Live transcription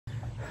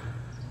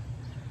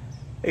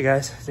Hey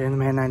guys, Dan the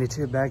Man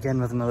 92 back in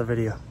with another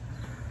video.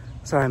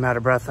 Sorry I'm out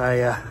of breath.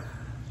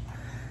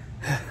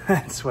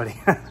 It's sweaty.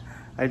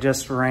 I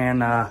just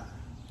ran, I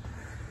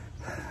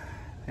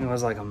think it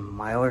was like a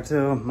mile or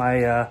two.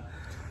 My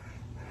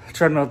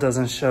treadmill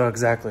doesn't show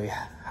exactly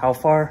how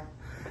far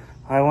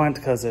I went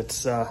because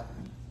it's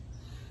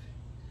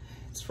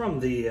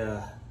from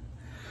the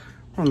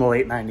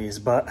late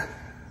 90s, but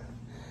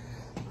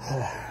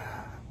I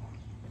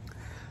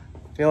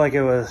feel like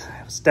it was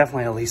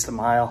definitely at least a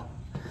mile.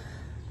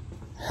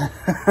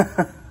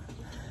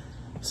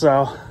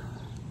 So,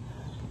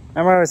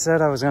 remember I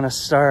said I was gonna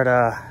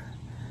start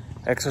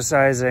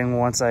exercising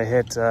once I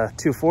hit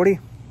 240?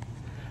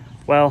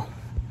 Well,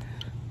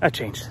 that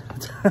changed.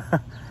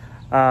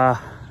 Right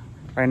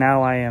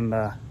now I am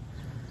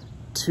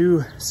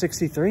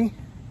 263.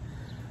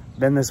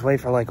 Been this way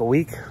for like a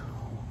week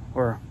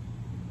or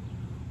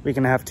week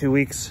and a half, 2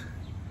 weeks.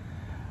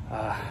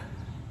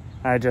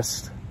 I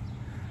just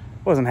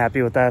wasn't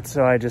happy with that,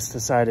 so I just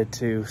decided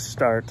to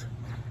start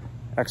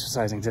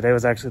exercising. Today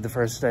was actually the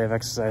first day of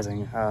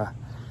exercising.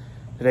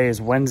 Today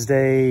is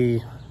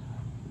Wednesday,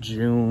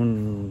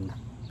 June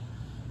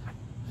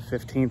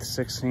 15th,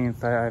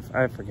 16th.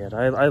 I forget.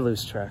 I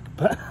lose track.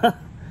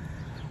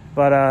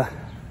 But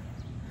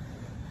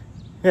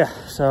yeah,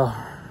 so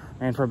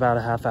ran for about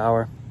a half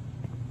hour.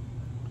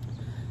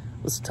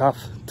 It was tough.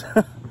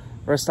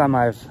 First time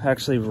I've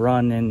actually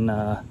run in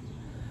a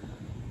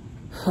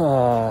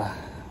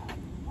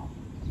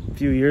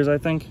few years, I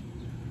think.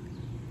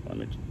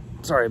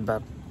 Sorry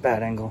about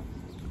bad angle,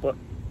 but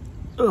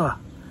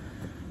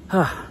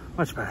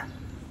much better.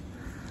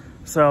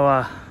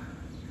 So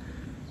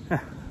yeah,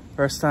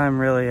 first time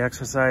really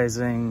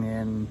exercising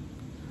in,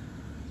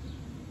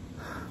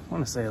 I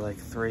want to say like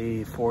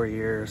 3-4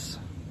 years.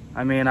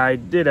 I mean, I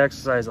did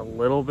exercise a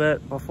little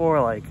bit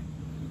before, like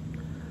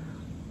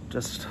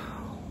just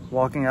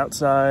walking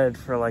outside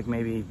for like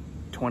maybe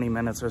 20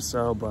 minutes or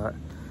so, but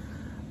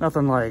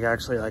nothing like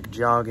actually like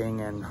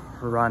jogging and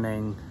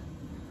running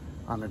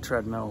on a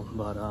treadmill.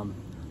 But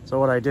so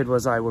what I did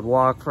was I would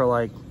walk for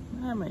like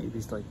maybe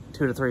like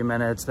 2 to 3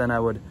 minutes, then I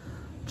would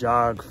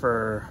jog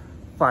for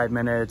 5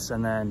 minutes,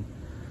 and then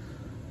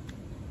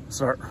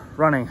start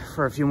running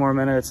for a few more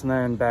minutes, and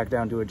then back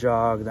down to a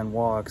jog, then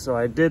walk. So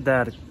I did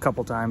that a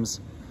couple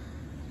times,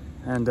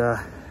 and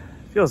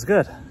feels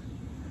good.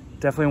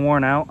 Definitely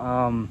worn out.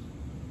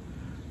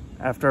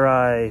 After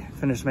I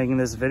finish making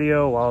this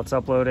video, while it's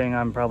uploading,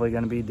 I'm probably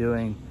going to be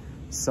doing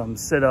some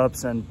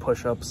sit-ups and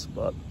push-ups,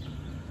 but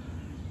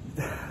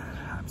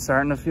I'm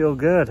starting to feel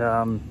good.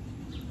 Yeah,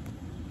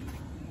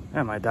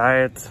 my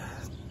diet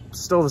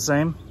still the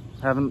same.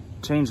 Haven't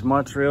changed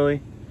much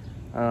really.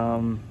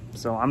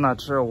 So I'm not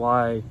sure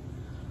why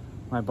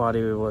my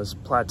body was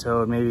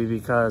plateaued. Maybe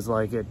because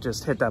like it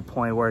just hit that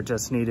point where it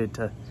just needed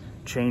to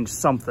change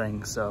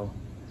something. So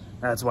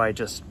that's why it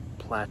just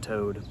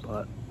plateaued.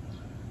 But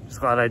just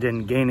glad I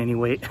didn't gain any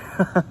weight.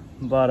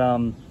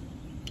 But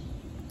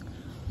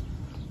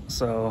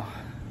so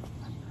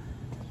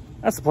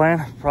that's the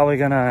plan. Probably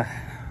gonna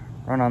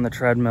run on the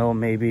treadmill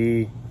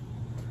maybe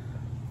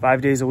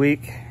 5 days a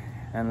week,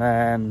 and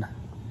then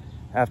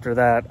after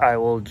that I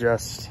will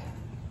just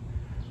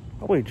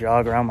probably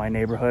jog around my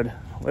neighborhood.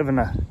 I live in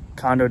a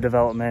condo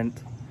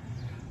development,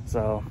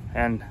 so,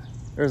 and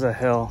there's a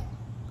hill.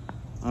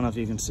 I don't know if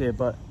you can see it,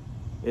 but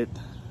it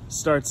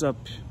starts up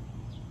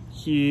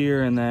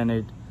here and then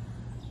it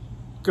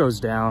goes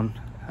down,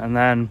 and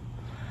then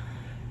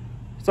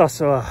it's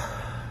also a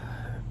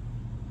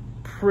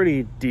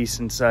pretty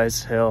decent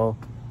sized hill,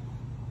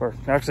 or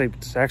actually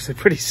it's actually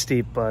pretty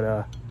steep,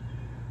 but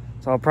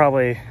so I'll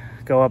probably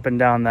go up and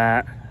down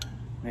that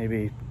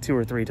maybe 2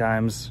 or 3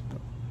 times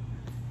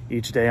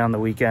each day on the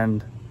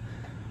weekend.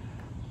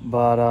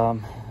 But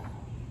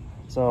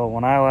so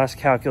when I last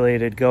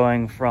calculated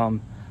going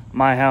from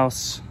my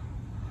house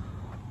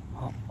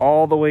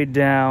all the way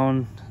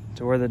down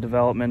to where the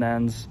development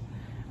ends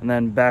and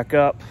then back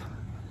up,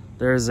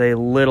 there's a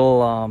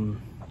little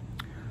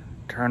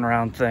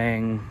turnaround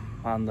thing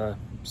on the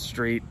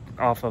street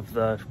off of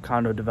the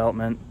condo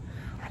development.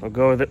 So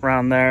go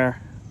around there,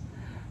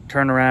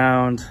 turn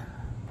around,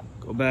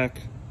 go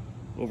back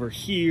over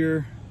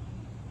here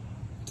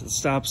to the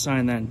stop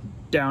sign, then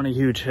down a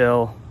huge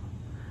hill,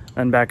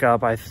 then back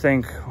up. I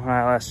think when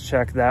I last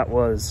checked that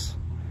was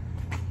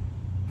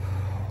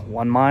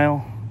 1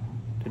 mile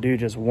to do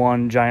just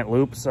one giant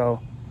loop.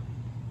 So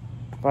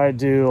if I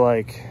do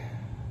like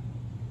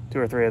 2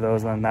 or 3 of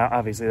those, then that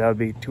obviously that would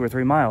be 2 or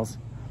 3 miles.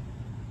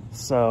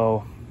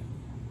 So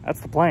that's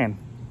the plan.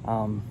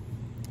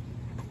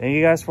 Thank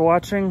you guys for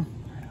watching.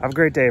 Have a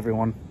great day,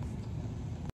 everyone.